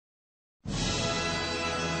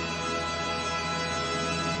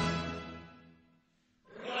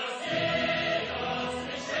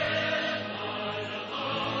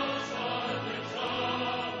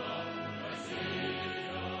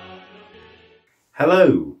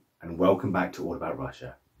Hello and welcome back to All About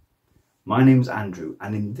Russia. My name's Andrew,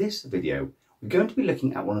 and in this video we're going to be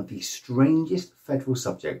looking at one of the strangest federal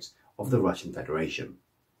subjects of the Russian Federation,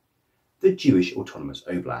 the Jewish Autonomous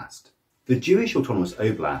Oblast. The Jewish Autonomous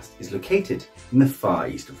Oblast is located in the far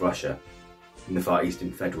east of Russia, in the Far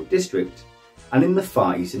Eastern Federal District and in the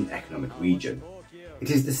Far Eastern Economic Region.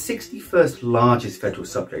 It is the 61st largest federal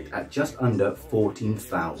subject at just under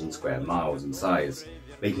 14,000 square miles in size,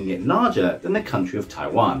 making it larger than the country of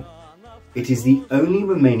Taiwan. It is the only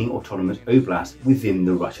remaining autonomous oblast within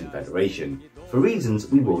the Russian Federation, for reasons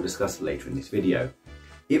we will discuss later in this video.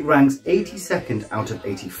 It ranks 82nd out of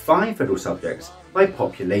 85 federal subjects by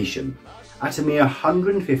population, at a mere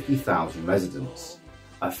 150,000 residents,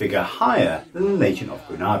 a figure higher than the nation of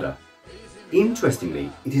Grenada.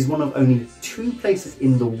 Interestingly, it is one of only 2 places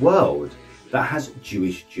in the world that has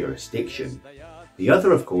Jewish jurisdiction, the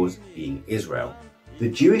other of course being Israel. The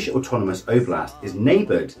Jewish Autonomous Oblast is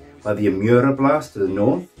neighboured by the Amur Oblast to the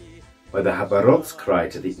north, by the Khabarovsk Krai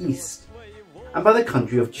to the east, and by the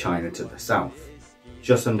country of China to the south.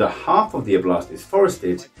 Just under half of the oblast is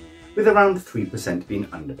forested, with around 3% being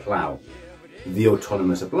under plough. The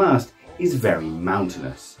Autonomous Oblast is very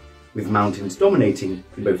mountainous, with mountains dominating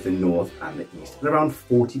in both the north and the east, and around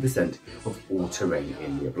 40% of all terrain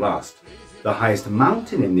in the oblast. The highest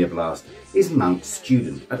mountain in the oblast is Mount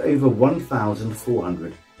Student at over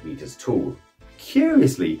 1,400 meters tall.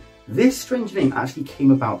 Curiously, this strange name actually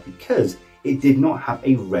came about because it did not have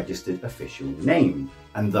a registered official name,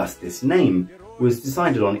 and thus this name was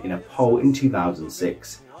decided on in a poll in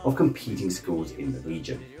 2006 of competing schools in the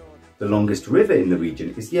region. The longest river in the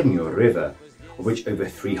region is the Amur River, of which over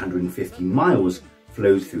 350 miles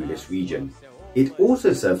flows through this region. It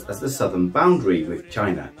also serves as the southern boundary with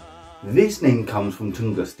China. This name comes from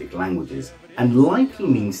Tungustic languages and likely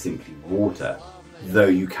means simply water, though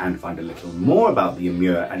you can find a little more about the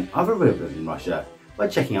Amur and other rivers in Russia by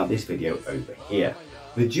checking out this video over here.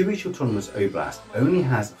 The Jewish Autonomous Oblast only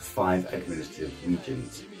has 5 administrative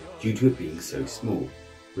regions due to it being so small,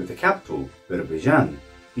 with the capital, Birobidzhan,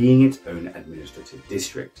 being its own administrative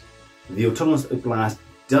district. The Autonomous Oblast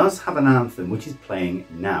does have an anthem which is playing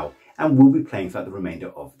now and will be playing throughout the remainder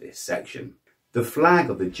of this section. The flag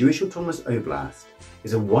of the Jewish Autonomous Oblast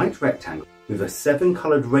is a white rectangle with a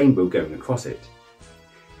 7-coloured rainbow going across it.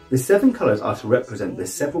 The 7 colours are to represent the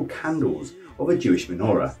several candles of a Jewish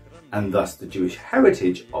menorah, and thus the Jewish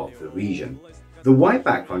heritage of the region. The white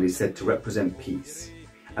background is said to represent peace,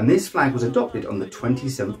 and this flag was adopted on the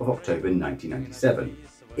 27th of October 1997.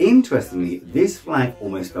 Interestingly, this flag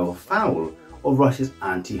almost fell foul of Russia's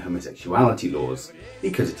anti-homosexuality laws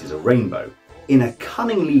because it is a rainbow. In a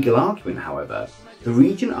cunning legal argument, however, the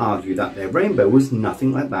region argued that their rainbow was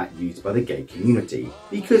nothing like that used by the gay community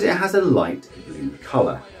because it has a light blue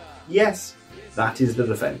colour. Yes, that is the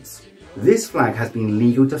defence. This flag has been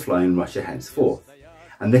legal to fly in Russia henceforth,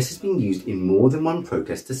 and this has been used in more than one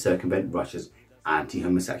protest to circumvent Russia's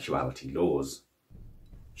anti-homosexuality laws.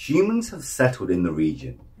 Humans have settled in the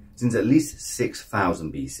region since at least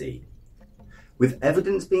 6000 BC, with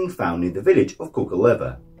evidence being found near the village of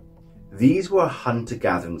Kukuleva. These were a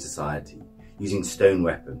hunter-gathering society, using stone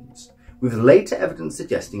weapons, with later evidence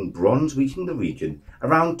suggesting bronze reaching the region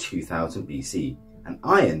around 2000 BC and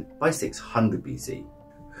iron by 600 BC.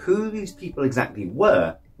 Who these people exactly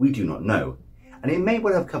were, we do not know, and it may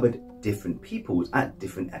well have covered different peoples at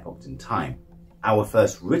different epochs in time. Our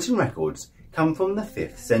first written records come from the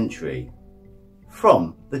 5th century,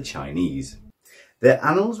 from the Chinese. Their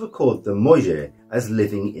annals record the Moje as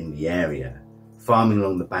living in the area, farming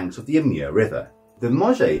along the banks of the Amur River. The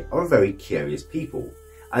Moje are a very curious people,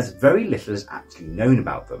 as very little is actually known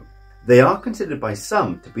about them. They are considered by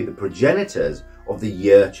some to be the progenitors of the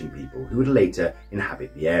Yurchin people who would later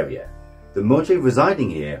inhabit the area. The Moje residing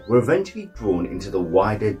here were eventually drawn into the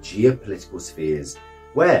wider geopolitical spheres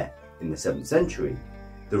where, in the 7th century,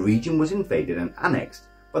 the region was invaded and annexed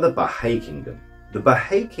by the Bahai Kingdom. The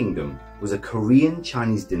Bahai Kingdom was a Korean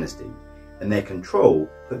Chinese dynasty, and their control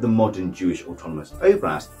put the modern Jewish Autonomous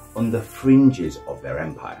Oblast on the fringes of their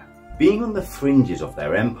empire. Being on the fringes of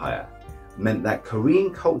their empire meant that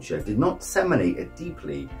Korean culture did not disseminate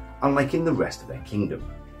deeply, unlike in the rest of their kingdom.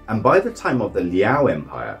 And by the time of the Liao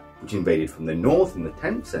Empire, which invaded from the north in the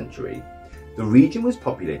 10th century, the region was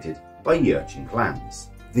populated by Yurchin clans.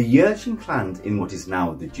 The Yurchin clans in what is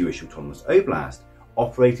now the Jewish Autonomous Oblast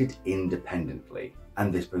operated independently,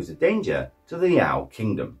 and this posed a danger to the Liao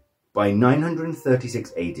kingdom. By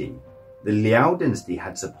 936 AD, the Liao dynasty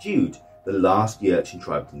had subdued the last Yurchin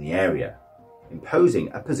tribes in the area, imposing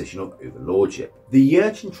a position of overlordship. The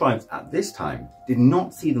Yurchin tribes at this time did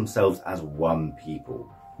not see themselves as one people,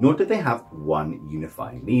 nor did they have one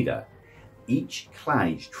unifying leader. Each clan,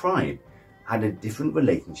 each tribe, had a different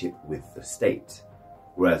relationship with the state,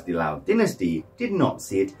 whereas the Liao dynasty did not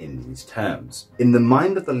see it in these terms. In the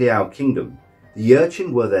mind of the Liao kingdom, the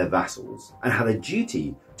Jurchen were their vassals and had a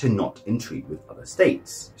duty to not intrigue with other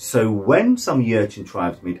states. So when some Jurchen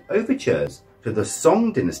tribes made overtures to the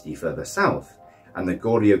Song dynasty further south and the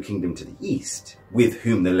Goryeo kingdom to the east, with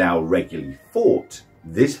whom the Liao regularly fought,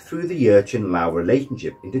 this threw the Jurchen-Liao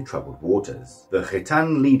relationship into troubled waters. The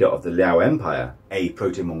Khitan leader of the Liao Empire, a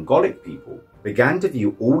proto-Mongolic people, began to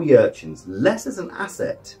view all Jurchens less as an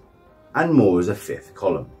asset and more as a fifth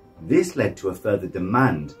column. This led to a further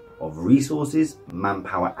demand of resources,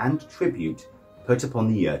 manpower and tribute put upon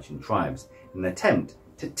the Jurchen tribes in an attempt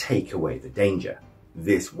to take away the danger.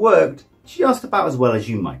 This worked just about as well as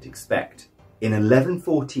you might expect. In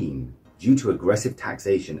 1114, due to aggressive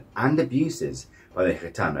taxation and abuses by the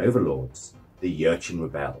Khitan overlords, the Jurchen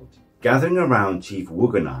rebelled, gathering around Chief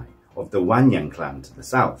Wuganai of the Wanyang clan to the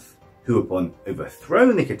south, who upon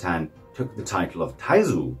overthrowing the Khitan took the title of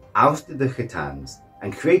Taizu, ousted the Khitans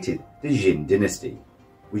and created the Jin dynasty,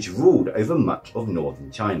 which ruled over much of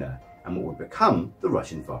northern China and what would become the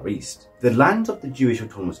Russian Far East. The lands of the Jewish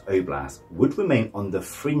Autonomous Oblast would remain on the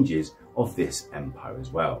fringes of this empire as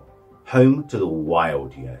well, home to the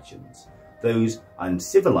wild Jurchens, those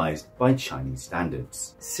uncivilized by Chinese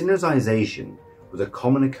standards. Sinicization was a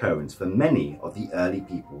common occurrence for many of the early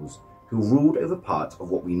peoples who ruled over parts of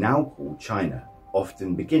what we now call China,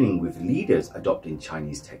 often beginning with leaders adopting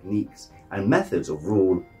Chinese techniques and methods of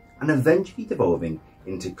rule and eventually devolving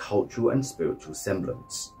into cultural and spiritual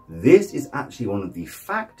semblance. This is actually one of the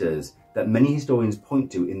factors that many historians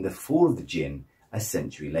point to in the fall of the Jin a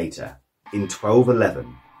century later. In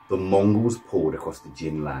 1211, the Mongols poured across the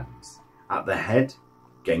Jin lands. At the head,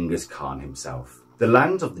 Genghis Khan himself. The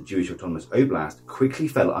lands of the Jewish Autonomous Oblast quickly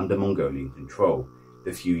fell under Mongolian control,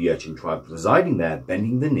 the few Jurchen tribes residing there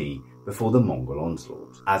bending the knee before the Mongol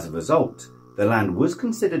onslaught. As a result, the land was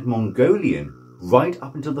considered Mongolian right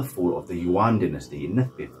up until the fall of the Yuan dynasty in the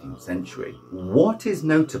 15th century. What is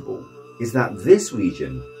notable is that this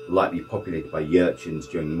region, likely populated by Jurchens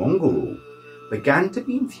during Mongol rule, began to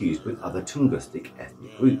be infused with other Tungustic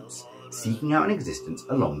ethnic groups, seeking out an existence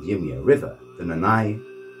along the Amur River, the Nanai,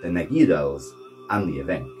 the Negidals, and the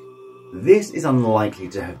Evenk. This is unlikely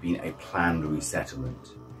to have been a planned resettlement.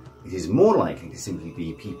 It is more likely to simply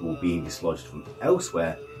be people being dislodged from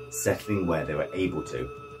elsewhere, settling where they were able to.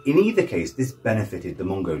 In either case, this benefited the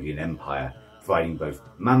Mongolian Empire, providing both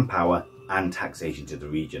manpower and taxation to the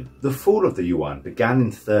region. The fall of the Yuan began in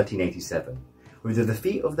 1387, with the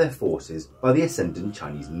defeat of their forces by the ascendant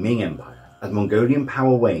Chinese Ming Empire. As Mongolian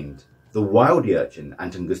power waned, the wild Jurchen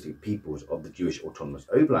and Tungustic peoples of the Jewish Autonomous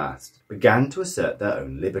Oblast began to assert their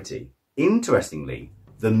own liberty. Interestingly,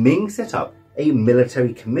 the Ming set up a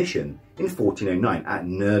military commission in 1409 at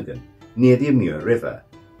Nurgan, near the Amur River,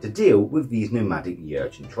 to deal with these nomadic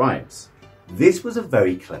Jurchen tribes. This was a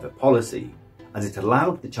very clever policy, as it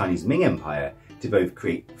allowed the Chinese Ming Empire to both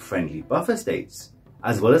create friendly buffer states,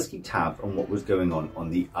 as well as keep tabs on what was going on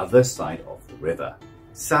the other side of the river.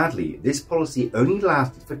 Sadly, this policy only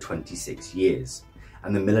lasted for 26 years,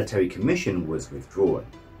 and the military commission was withdrawn,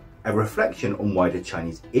 a reflection on wider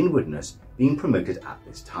Chinese inwardness being promoted at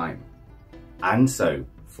this time. And so,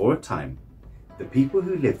 for a time, the people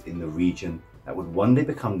who lived in the region that would one day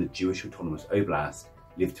become the Jewish Autonomous Oblast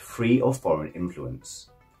lived free of foreign influence,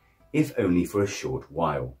 if only for a short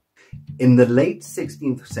while. In the late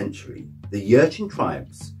 16th century, the Jurchen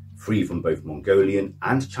tribes, free from both Mongolian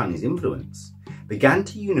and Chinese influence, began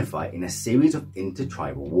to unify in a series of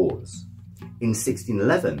intertribal wars. In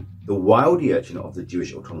 1611, the wild Jurchen of the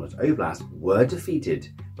Jewish Autonomous Oblast were defeated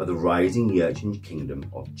by the rising Jurchen kingdom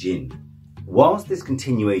of Jin. Whilst this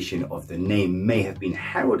continuation of the name may have been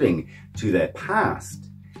heralding to their past,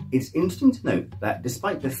 it's interesting to note that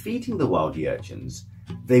despite defeating the wild Jurchens,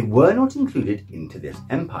 they were not included into this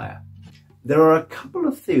empire. There are a couple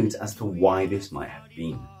of theories as to why this might have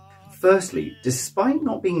been. Firstly, despite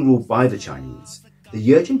not being ruled by the Chinese, the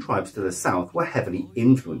Jurchen tribes to the south were heavily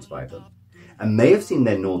influenced by them, and may have seen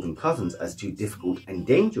their northern cousins as too difficult and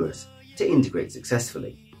dangerous to integrate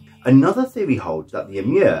successfully. Another theory holds that the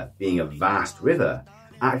Amur, being a vast river,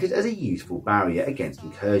 acted as a useful barrier against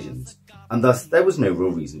incursions, and thus there was no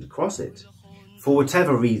real reason to cross it. For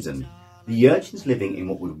whatever reason, the Jurchens living in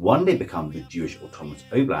what would one day become the Jewish Autonomous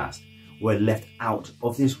Oblast were left out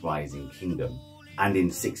of this rising kingdom, and in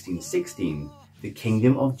 1616, the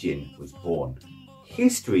Kingdom of Jin was born.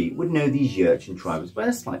 History would know these Jurchen tribes by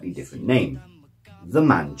a slightly different name, the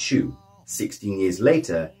Manchu. 16 years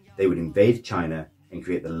later, they would invade China and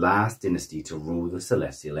create the last dynasty to rule the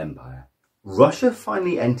Celestial Empire. Russia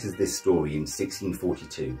finally enters this story in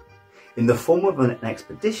 1642 in the form of an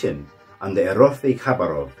expedition under Erofei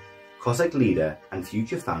Khabarov, Cossack leader and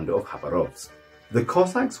future founder of Khabarovsk. The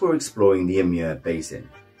Cossacks were exploring the Amur basin,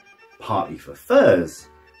 partly for furs,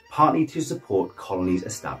 partly to support colonies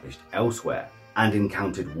established elsewhere, and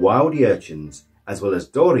encountered wild urchins as well as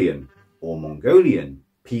Dorian, or Mongolian,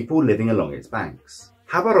 people living along its banks.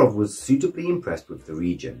 Khabarov was suitably impressed with the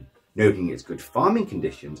region, noting its good farming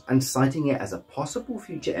conditions and citing it as a possible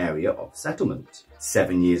future area of settlement.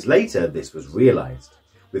 7 years later, this was realized,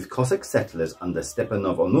 with Cossack settlers under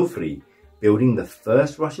Stepanov Onufry building the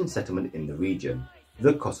first Russian settlement in the region,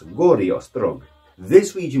 the Kosogory Ostrog.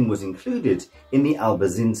 This region was included in the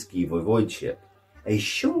Albazinsky Voivodeship, a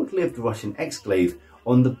short-lived Russian exclave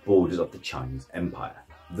on the borders of the Chinese Empire.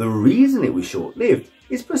 The reason it was short-lived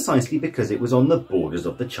is precisely because it was on the borders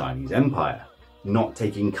of the Chinese Empire. Not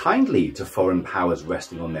taking kindly to foreign powers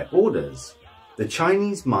resting on their borders, the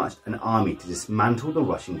Chinese marched an army to dismantle the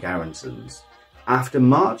Russian garrisons. After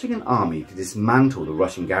marching an army to dismantle the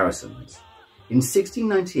Russian garrisons, in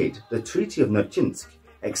 1698 the Treaty of Nerchinsk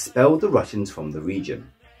expelled the Russians from the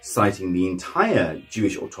region, citing the entire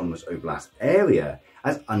Jewish Autonomous Oblast area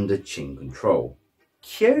as under Qing control.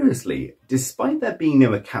 Curiously, despite there being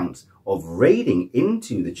no accounts of raiding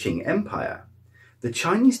into the Qing Empire, the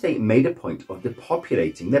Chinese state made a point of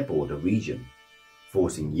depopulating their border region,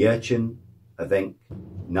 forcing Jurchen, Evenk,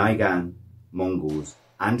 Naigan, Mongols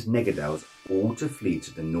and Negadels all to flee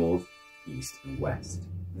to the north, east and west.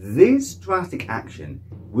 This drastic action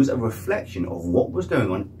was a reflection of what was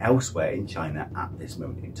going on elsewhere in China at this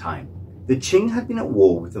moment in time. The Qing had been at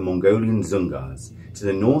war with the Mongolian Dzungars to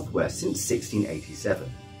the northwest since 1687,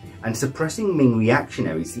 and suppressing Ming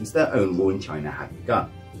reactionaries since their own war in China had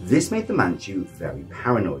begun. This made the Manchu very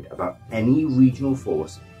paranoid about any regional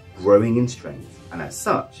force growing in strength, and as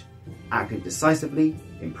such, acted decisively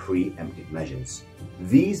in preemptive measures.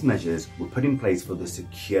 These measures were put in place for the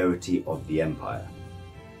security of the empire,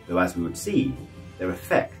 though as we would see, their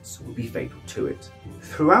effects would be fatal to it.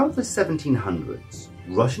 Throughout the 1700s,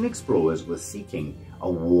 Russian explorers were seeking a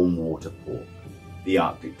warm water port, the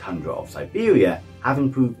Arctic tundra of Siberia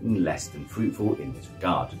having proven less than fruitful in this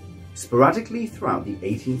regard. Sporadically throughout the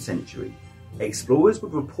 18th century, explorers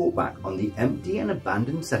would report back on the empty and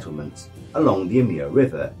abandoned settlements along the Amur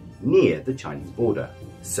River near the Chinese border.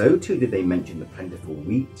 So too did they mention the plentiful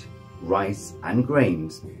wheat, rice and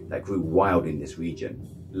grains that grew wild in this region,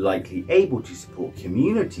 likely able to support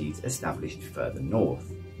communities established further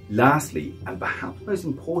north. Lastly, and perhaps most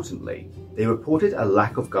importantly, they reported a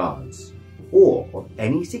lack of guards, or of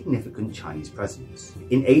any significant Chinese presence.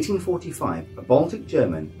 In 1845, a Baltic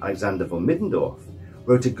German, Alexander von Middendorf,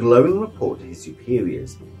 wrote a glowing report to his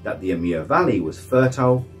superiors that the Amur Valley was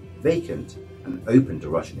fertile, vacant, and open to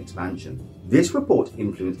Russian expansion. This report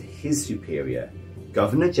influenced his superior,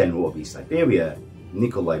 Governor General of East Siberia,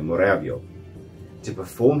 Nikolai Muravyov, to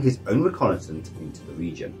perform his own reconnaissance into the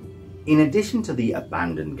region. In addition to the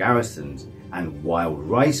abandoned garrisons and wild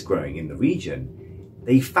rice growing in the region,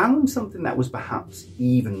 they found something that was perhaps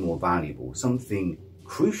even more valuable, something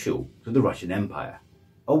crucial to the Russian Empire,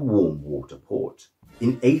 a warm water port.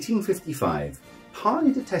 In 1855,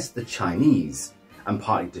 partly to test the Chinese and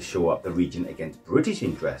partly to shore up the region against British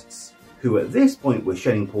interests, who at this point were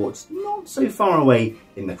shelling ports not so far away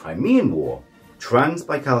in the Crimean War,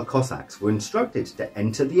 Trans-Baikal Cossacks were instructed to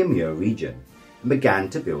enter the Amur region and began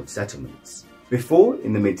to build settlements. Before,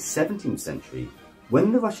 in the mid-17th century,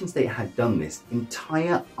 when the Russian state had done this,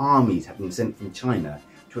 entire armies had been sent from China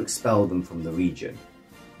to expel them from the region.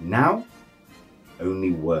 Now,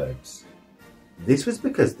 only words. This was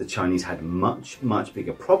because the Chinese had much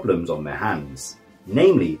bigger problems on their hands,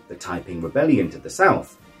 namely the Taiping Rebellion to the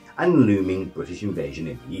south and looming British invasion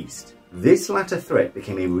in the east. This latter threat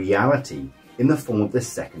became a reality in the form of the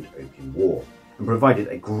Second Opium War, and provided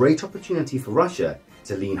a great opportunity for Russia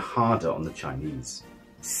to lean harder on the Chinese.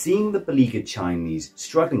 Seeing the beleaguered Chinese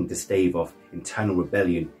struggling to stave off internal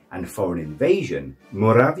rebellion and foreign invasion,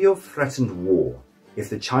 Muravyov threatened war if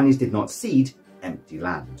the Chinese did not cede empty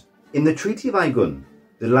land. In the Treaty of Aigun,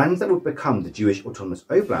 the lands that would become the Jewish Autonomous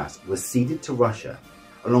Oblast were ceded to Russia,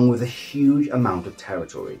 along with a huge amount of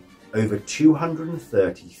territory, over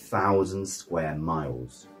 230,000 square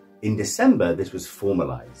miles. In December, this was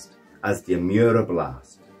formalized as the Amur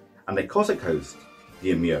Oblast, and a Cossack host,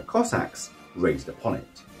 the Amur Cossacks, raised upon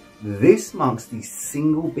it. This marks the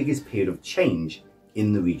single biggest period of change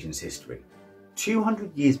in the region's history.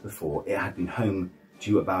 200 years before, it had been home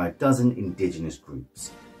to about a dozen indigenous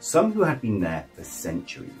groups, some who had been there for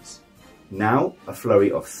centuries. Now, a flurry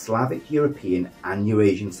of Slavic, European and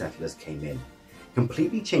Eurasian settlers came in,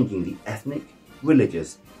 completely changing the ethnic,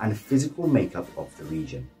 religious and physical makeup of the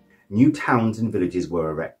region. New towns and villages were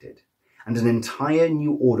erected, and an entire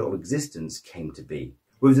new order of existence came to be.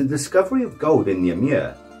 With the discovery of gold in the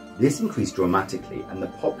Amur, this increased dramatically and the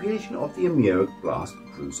population of the Amur Oblast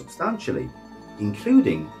grew substantially,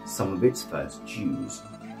 including some of its first Jews.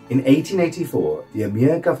 In 1884, the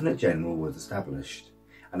Amur Governor General was established,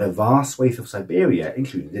 and a vast swathe of Siberia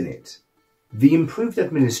included in it. The improved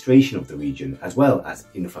administration of the region, as well as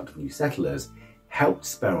influx of new settlers, helped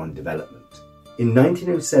spur on development. In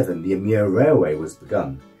 1907, the Amur Railway was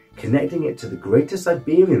begun, connecting it to the Greater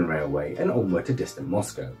Siberian Railway and onward to distant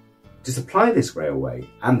Moscow. To supply this railway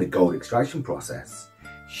and the gold extraction process,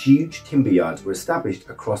 huge timber yards were established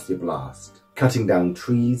across the oblast, cutting down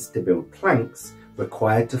trees to build planks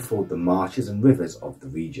required to ford the marshes and rivers of the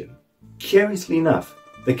region. Curiously enough,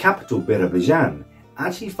 the capital Birobidzhan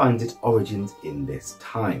actually finds its origins in this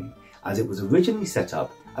time, as it was originally set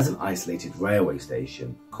up as an isolated railway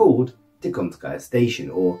station called Tikhonskaya Station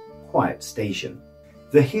or Quiet Station.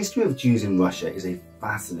 The history of Jews in Russia is a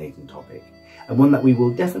fascinating topic, and one that we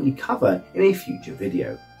will definitely cover in a future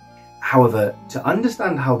video. However, to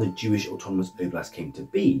understand how the Jewish Autonomous Oblast came to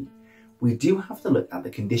be, we do have to look at the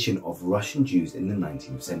condition of Russian Jews in the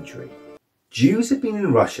 19th century. Jews had been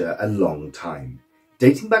in Russia a long time,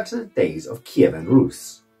 dating back to the days of Kiev and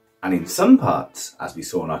Rus, and in some parts, as we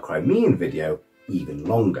saw in our Crimean video, even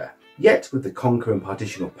longer. Yet with the conquer and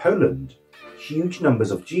partition of Poland, huge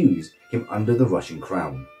numbers of Jews came under the Russian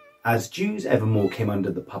crown. As Jews evermore came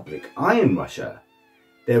under the public eye in Russia,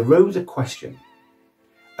 there rose a question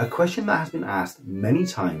that has been asked many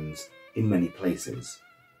times in many places.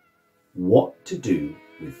 What to do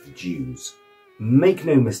with the Jews? Make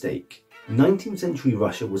no mistake, 19th century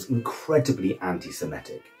Russia was incredibly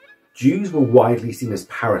anti-Semitic. Jews were widely seen as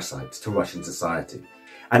parasites to Russian society,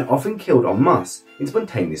 and often killed en masse in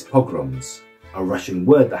spontaneous pogroms, a Russian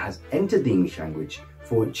word that has entered the English language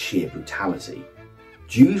for its sheer brutality.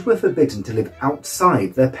 Jews were forbidden to live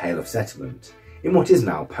outside their pale of settlement, in what is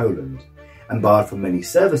now Poland, and barred from many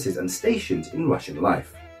services and stations in Russian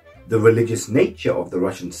life. The religious nature of the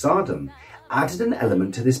Russian Tsardom added an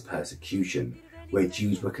element to this persecution, where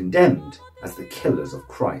Jews were condemned as the killers of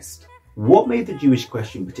Christ. What made the Jewish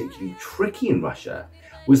question particularly tricky in Russia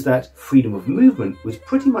was that freedom of movement was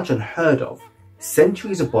pretty much unheard of.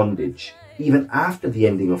 Centuries of bondage, even after the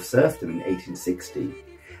ending of serfdom in 1860,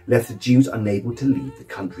 left the Jews unable to leave the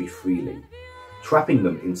country freely, trapping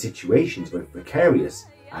them in situations both precarious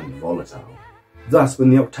and volatile. Thus, when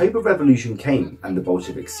the October Revolution came and the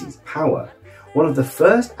Bolsheviks seized power, one of the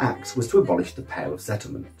first acts was to abolish the Pale of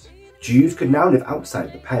Settlement. Jews could now live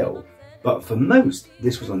outside the Pale, but for most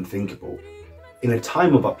this was unthinkable. In a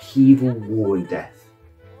time of upheaval, war and death,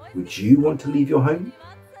 would you want to leave your home?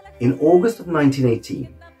 In August of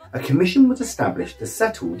 1918, a commission was established to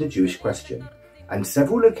settle the Jewish question, and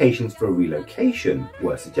several locations for relocation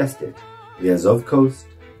were suggested. The Azov Coast,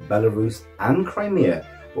 Belarus and Crimea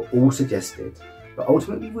were all suggested, but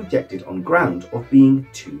ultimately rejected on ground of being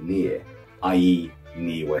too near, i.e.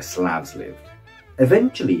 near where Slavs lived.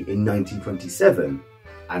 Eventually in 1927,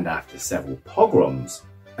 and after several pogroms,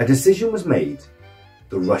 a decision was made: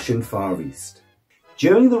 the Russian Far East.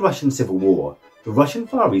 During the Russian Civil War, the Russian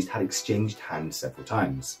Far East had exchanged hands several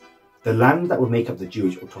times. The land that would make up the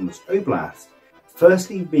Jewish Autonomous Oblast,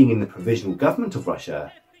 firstly being in the Provisional Government of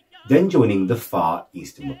Russia, then joining the Far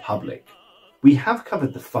Eastern Republic. We have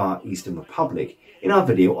covered the Far Eastern Republic in our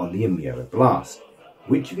video on the Amur Oblast,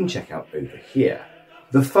 which you can check out over here.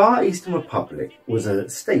 The Far Eastern Republic was a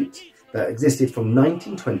state that existed from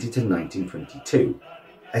 1920 to 1922.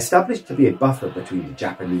 Established to be a buffer between the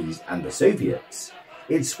Japanese and the Soviets,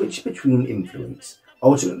 it switched between influence,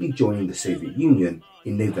 ultimately joining the Soviet Union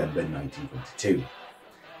in November 1922.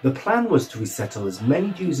 The plan was to resettle as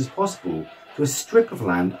many Jews as possible to a strip of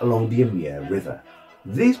land along the Amur River.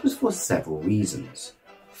 This was for several reasons.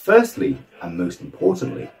 Firstly, and most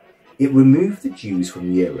importantly, it removed the Jews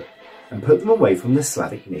from Europe and put them away from the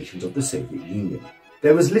Slavic nations of the Soviet Union.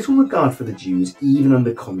 There was little regard for the Jews even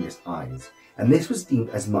under communist eyes, and this was deemed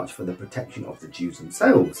as much for the protection of the Jews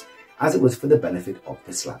themselves as it was for the benefit of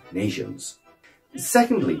the Slavic nations.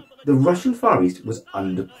 Secondly, the Russian Far East was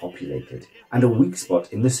underpopulated and a weak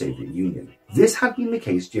spot in the Soviet Union. This had been the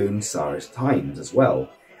case during Tsarist times as well,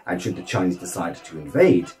 and should the Chinese decide to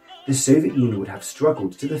invade, the Soviet Union would have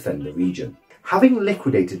struggled to defend the region. Having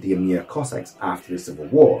liquidated the Amur Cossacks after the Civil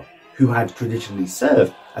War, who had traditionally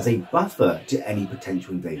served as a buffer to any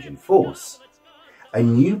potential invasion force, a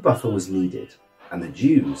new buffer was needed, and the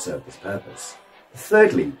Jews served this purpose.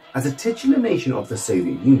 Thirdly, as a titular nation of the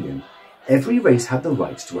Soviet Union, every race had the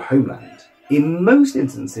right to a homeland. In most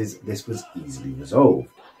instances, this was easily resolved.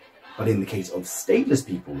 But in the case of stateless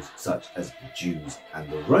peoples, such as Jews and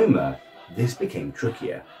the Roma, this became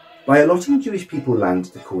trickier. By allotting Jewish people land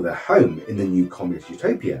to call their home in the new communist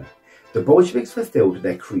utopia, the Bolsheviks fulfilled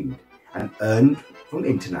their creed and earned from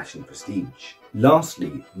international prestige.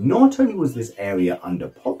 Lastly, not only was this area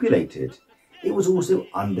underpopulated, it was also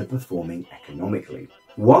underperforming economically.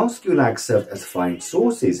 Whilst gulags served as fine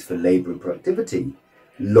sources for labour and productivity,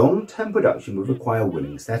 long-term production would require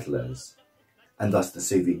willing settlers, and thus the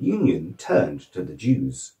Soviet Union turned to the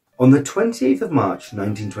Jews. On the 28th of March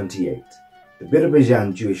 1928, the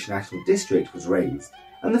Birobidzhan Jewish National District was raised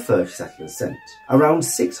and the first settlers sent. Around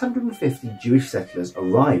 650 Jewish settlers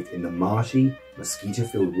arrived in the marshy,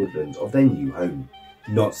 mosquito-filled woodlands of their new home.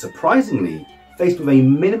 Not surprisingly, faced with a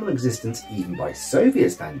minimal existence even by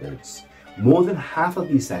Soviet standards, more than half of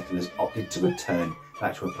these settlers opted to return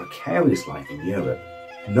back to a precarious life in Europe.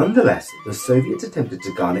 Nonetheless, the Soviets attempted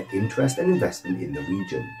to garner interest and investment in the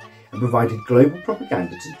region, and provided global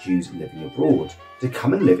propaganda to Jews living abroad to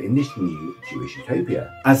come and live in this new Jewish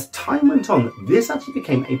utopia. As time went on, this actually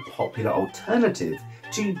became a popular alternative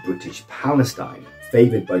to British Palestine,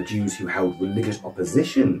 favoured by Jews who held religious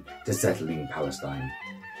opposition to settling in Palestine,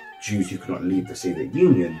 Jews who could not leave the Soviet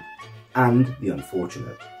Union, and the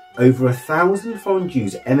unfortunate. Over 1,000 foreign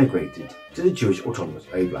Jews emigrated to the Jewish Autonomous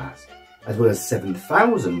Oblast, as well as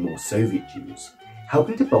 7,000 more Soviet Jews,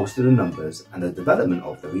 helping to bolster the numbers and the development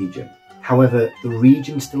of the region. However, the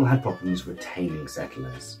region still had problems retaining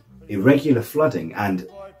settlers. Irregular flooding and,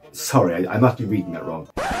 sorry, I must be reading that wrong,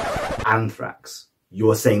 anthrax.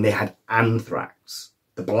 You're saying they had anthrax,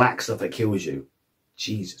 the black stuff that kills you.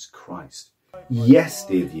 Jesus Christ. Yes,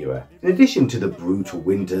 dear viewer, in addition to the brutal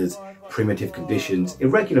winters, primitive conditions,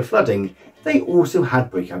 irregular flooding, they also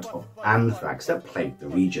had breakouts of anthrax that plagued the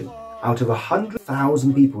region. Out of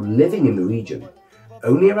 100,000 people living in the region,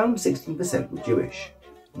 only around 16% were Jewish,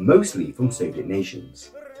 mostly from Soviet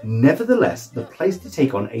nations. Nevertheless, the place did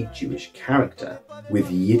take on a Jewish character, with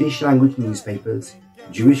Yiddish language newspapers,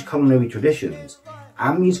 Jewish culinary traditions,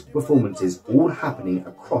 and musical performances all happening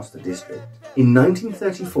across the district. In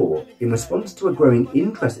 1934, in response to a growing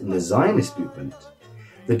interest in the Zionist movement,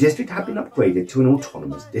 the district had been upgraded to an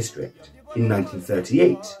autonomous district. In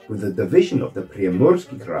 1938, with the division of the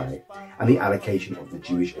Primorsky Krai and the allocation of the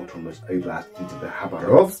Jewish Autonomous Oblast into the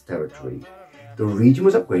Khabarovsk territory, the region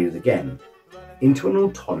was upgraded again into an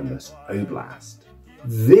autonomous oblast.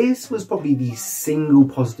 This was probably the single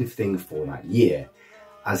positive thing for that year,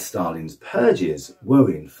 as Stalin's purges were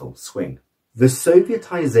in full swing. The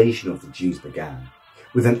Sovietization of the Jews began,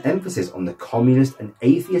 with an emphasis on the communist and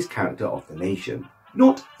atheist character of the nation.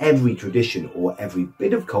 Not every tradition or every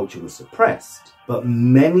bit of culture was suppressed, but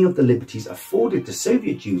many of the liberties afforded to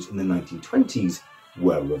Soviet Jews in the 1920s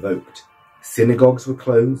were revoked. Synagogues were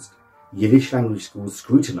closed, Yiddish language schools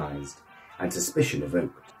scrutinized, and suspicion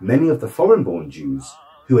evoked. Many of the foreign-born Jews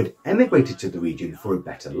who had emigrated to the region for a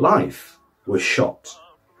better life were shot,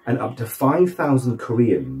 and up to 5,000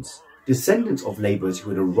 Koreans, descendants of labourers who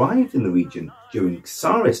had arrived in the region during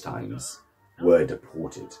Tsarist times, were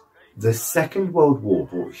deported. The Second World War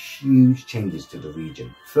brought huge changes to the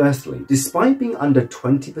region. Firstly, despite being under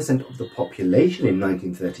 20% of the population in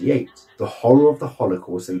 1938, the horror of the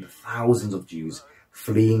Holocaust sent thousands of Jews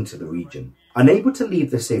fleeing to the region. Unable to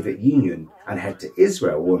leave the Soviet Union and head to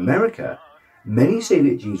Israel or America, many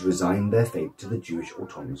Soviet Jews resigned their fate to the Jewish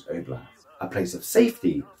Autonomous Oblast, a place of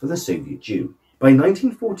safety for the Soviet Jew. By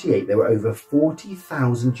 1948, there were over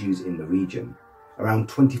 40,000 Jews in the region, around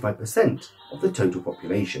 25% of the total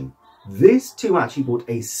population. This too actually brought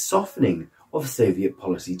a softening of Soviet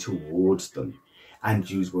policy towards them, and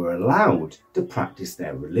Jews were allowed to practice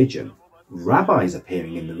their religion, rabbis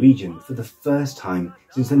appearing in the region for the first time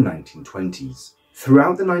since the 1920s.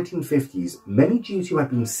 Throughout the 1950s, many Jews who had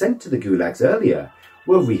been sent to the gulags earlier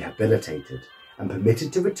were rehabilitated and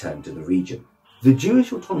permitted to return to the region. The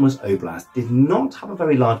Jewish Autonomous Oblast did not have a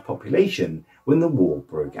very large population when the war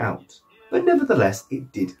broke out, but nevertheless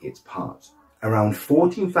it did its part. Around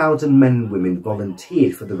 14,000 men and women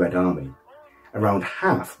volunteered for the Red Army, around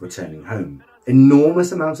half returning home.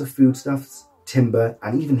 Enormous amounts of foodstuffs, timber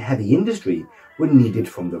and even heavy industry were needed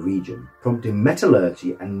from the region, prompting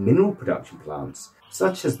metallurgy and mineral production plants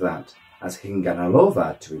such as that as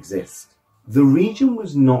Hinganalova to exist. The region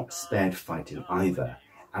was not spared fighting either,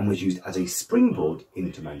 and was used as a springboard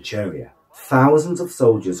into Manchuria. Thousands of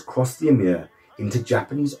soldiers crossed the Amur into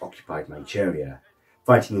Japanese-occupied Manchuria,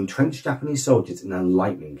 fighting entrenched Japanese soldiers in a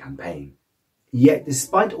lightning campaign. Yet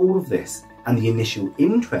despite all of this, and the initial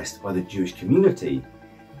interest by the Jewish community,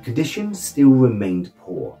 conditions still remained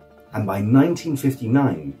poor, and by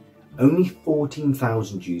 1959, only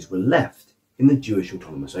 14,000 Jews were left in the Jewish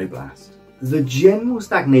Autonomous Oblast. The general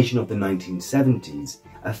stagnation of the 1970s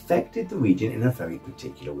affected the region in a very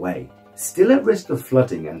particular way. Still at risk of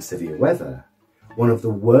flooding and severe weather, one of the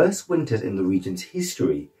worst winters in the region's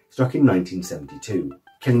history struck in 1972,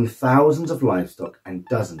 killing thousands of livestock and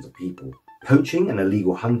dozens of people. Poaching and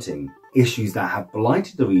illegal hunting, issues that have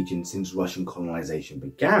blighted the region since Russian colonization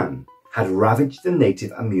began, had ravaged the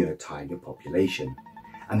native Amur tiger population,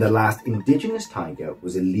 and the last indigenous tiger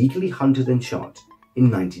was illegally hunted and shot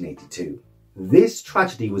in 1982. This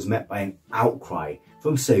tragedy was met by an outcry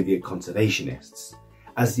from Soviet conservationists,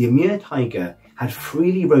 as the Amur tiger had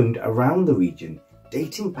freely roamed around the region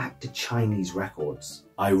dating back to Chinese records.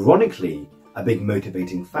 Ironically, a big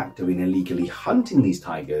motivating factor in illegally hunting these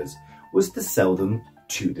tigers was to sell them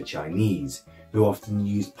to the Chinese, who often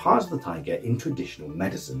used parts of the tiger in traditional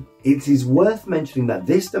medicine. It is worth mentioning that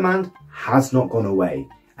this demand has not gone away,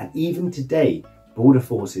 and even today, border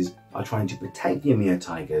forces are trying to protect the Amur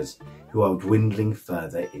tigers, who are dwindling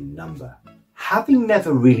further in number. Having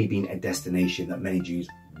never really been a destination that many Jews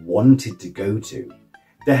wanted to go to,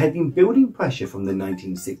 there had been building pressure from the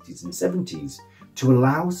 1960s and 70s to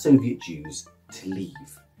allow Soviet Jews to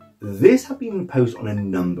leave. This had been imposed on a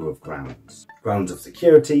number of grounds. Grounds of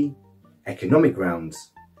security, economic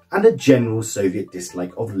grounds, and a general Soviet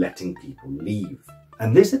dislike of letting people leave.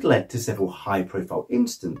 And this had led to several high-profile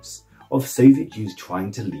instances of Soviet Jews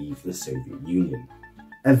trying to leave the Soviet Union.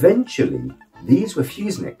 Eventually, these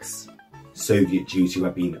refuseniks, Soviet Jews who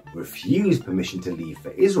had been refused permission to leave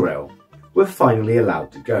for Israel, were finally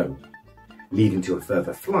allowed to go, leading to a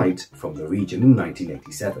further flight from the region in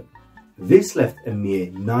 1987. This left a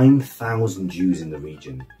mere 9,000 Jews in the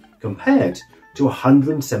region, compared to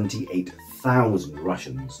 178,000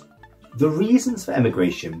 Russians. The reasons for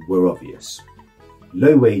emigration were obvious: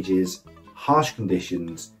 low wages, harsh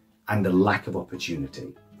conditions, and a lack of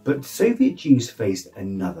opportunity. But Soviet Jews faced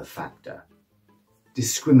another factor: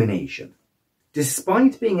 discrimination.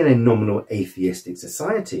 Despite being in a nominal atheistic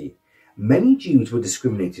society, many Jews were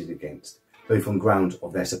discriminated against, both on grounds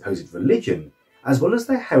of their supposed religion, as well as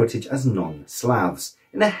their heritage as non-Slavs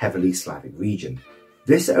in a heavily Slavic region.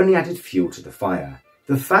 This only added fuel to the fire.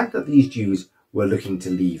 The fact that these Jews were looking to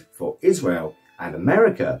leave for Israel and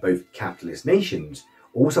America, both capitalist nations,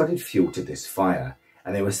 also added fuel to this fire,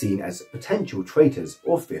 and they were seen as potential traitors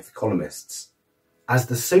or fifth columnists. As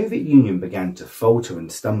the Soviet Union began to falter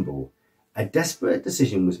and stumble, a desperate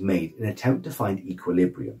decision was made in an attempt to find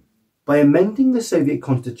equilibrium. By amending the Soviet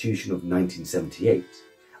Constitution of 1978,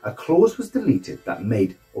 a clause was deleted that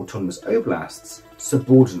made autonomous oblasts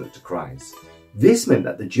subordinate to Krais. This meant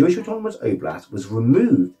that the Jewish Autonomous Oblast was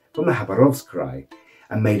removed from the Khabarovsk Krai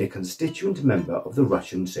and made a constituent member of the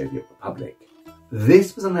Russian Soviet Republic.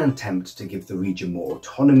 This was an attempt to give the region more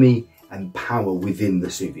autonomy and power within the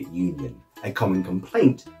Soviet Union, a common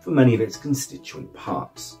complaint for many of its constituent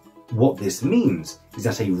parts. What this means is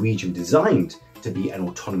that a region designed to be an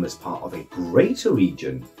autonomous part of a greater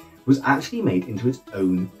region was actually made into its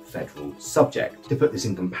own federal subject. To put this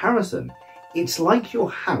in comparison, it's like your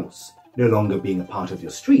house no longer being a part of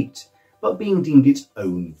your street, but being deemed its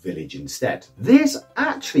own village instead. This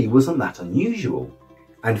actually wasn't that unusual,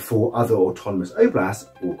 and 4 other autonomous oblasts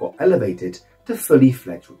all got elevated to fully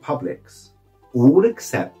fledged republics, all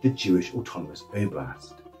except the Jewish Autonomous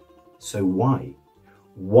Oblast. So why?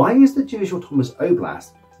 Why is the Jewish Autonomous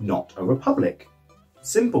Oblast not a republic?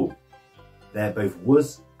 Simple. There both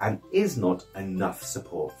was and is not enough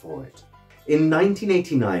support for it. In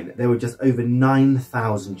 1989, there were just over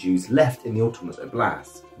 9,000 Jews left in the Autonomous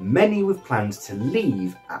Oblast, many with plans to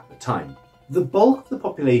leave at the time. The bulk of the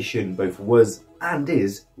population both was and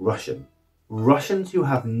is Russian. Russians who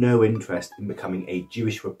have no interest in becoming a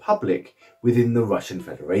Jewish republic within the Russian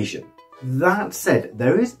Federation. That said,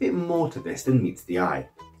 there is a bit more to this than meets the eye.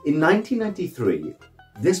 In 1993,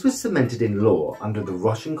 this was cemented in law under the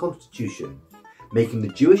Russian Constitution, making the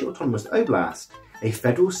Jewish Autonomous Oblast a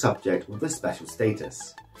federal subject with a special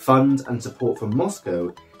status. Funds and support from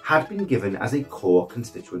Moscow had been given as a core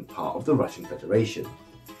constituent part of the Russian Federation,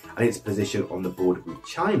 and its position on the border with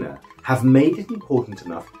China have made it important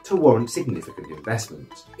enough to warrant significant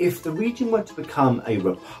investment. If the region were to become a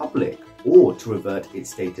republic or to revert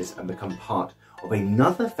its status and become part of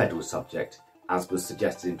another federal subject, as was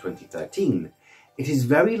suggested in 2013, it is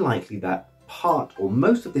very likely that part or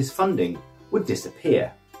most of this funding would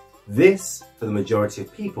disappear. This, for the majority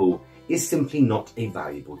of people, is simply not a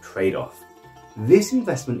valuable trade-off. This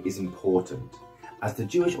investment is important, as the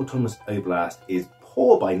Jewish Autonomous Oblast is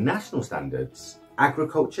poor by national standards,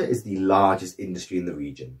 agriculture is the largest industry in the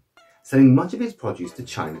region, selling much of its produce to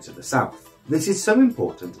China to the south. This is so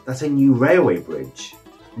important that a new railway bridge,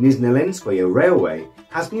 Nestled Railway,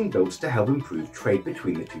 has been built to help improve trade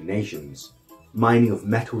between the two nations. Mining of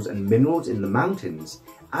metals and minerals in the mountains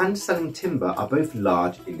and selling timber are both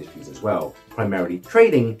large industries as well, primarily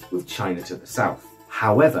trading with China to the south.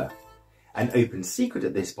 However, an open secret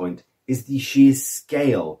at this point is the sheer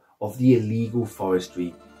scale of the illegal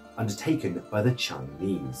forestry undertaken by the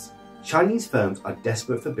Chinese. Chinese firms are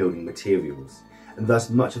desperate for building materials, and thus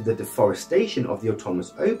much of the deforestation of the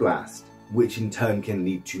Autonomous Oblast, which in turn can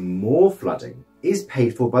lead to more flooding, is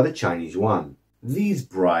paid for by the Chinese yuan. These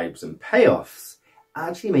bribes and payoffs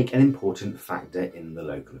actually make an important factor in the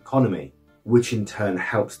local economy, which in turn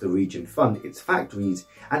helps the region fund its factories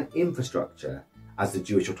and infrastructure, as the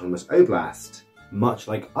Jewish Autonomous Oblast, much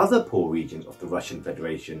like other poor regions of the Russian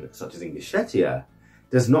Federation such as Ingushetia,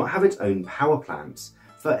 does not have its own power plants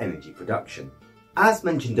for energy production. As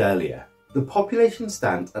mentioned earlier, the population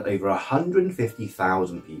stands at over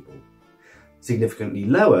 150,000 people, significantly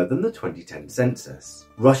lower than the 2010 census.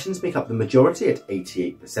 Russians make up the majority at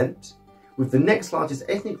 88%, with the next largest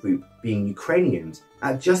ethnic group being Ukrainians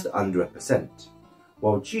at just under 1%,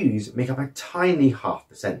 while Jews make up a tiny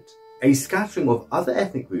 0.5%. A scattering of other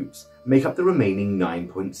ethnic groups make up the remaining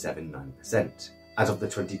 9.79%. As of the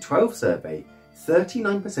 2012 survey,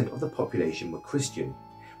 39% of the population were Christian,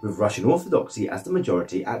 with Russian Orthodoxy as the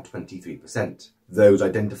majority at 23%. Those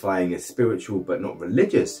identifying as spiritual but not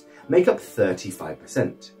religious make up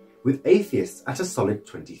 35%, with atheists at a solid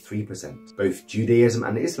 23%. Both Judaism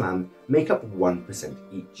and Islam make up 1%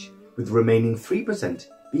 each, with the remaining 3%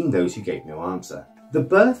 being those who gave no answer. The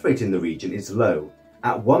birth rate in the region is low,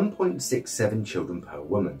 at 1.67 children per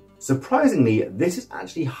woman. Surprisingly, this is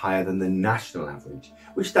actually higher than the national average,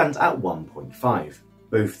 which stands at 1.5.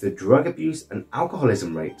 Both the drug abuse and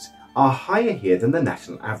alcoholism rates are higher here than the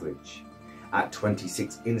national average, at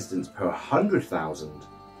 26 incidents per 100,000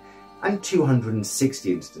 and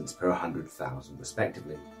 260 incidents per 100,000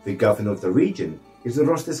 respectively. The governor of the region is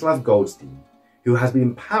Rostislav Goldstein, who has been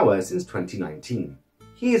in power since 2019.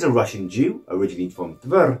 He is a Russian Jew, originally from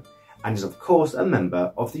Tver, and is of course a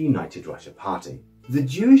member of the United Russia Party. The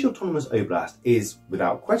Jewish Autonomous Oblast is,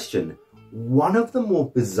 without question, one of the more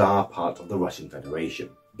bizarre parts of the Russian Federation.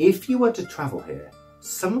 If you were to travel here,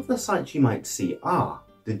 some of the sights you might see are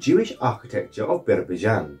the Jewish architecture of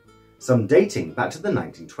Birbizhan, some dating back to the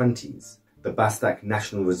 1920s, the Bastak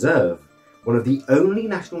National Reserve, one of the only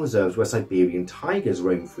national reserves where Siberian tigers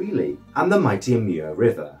roam freely, and the mighty Amur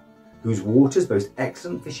River, whose waters boast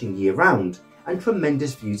excellent fishing year-round and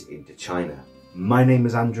tremendous views into China. My name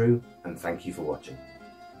is Andrew, and thank you for watching.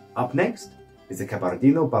 Up next is the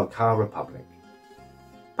Kabardino-Balkar Republic.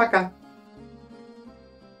 Пока!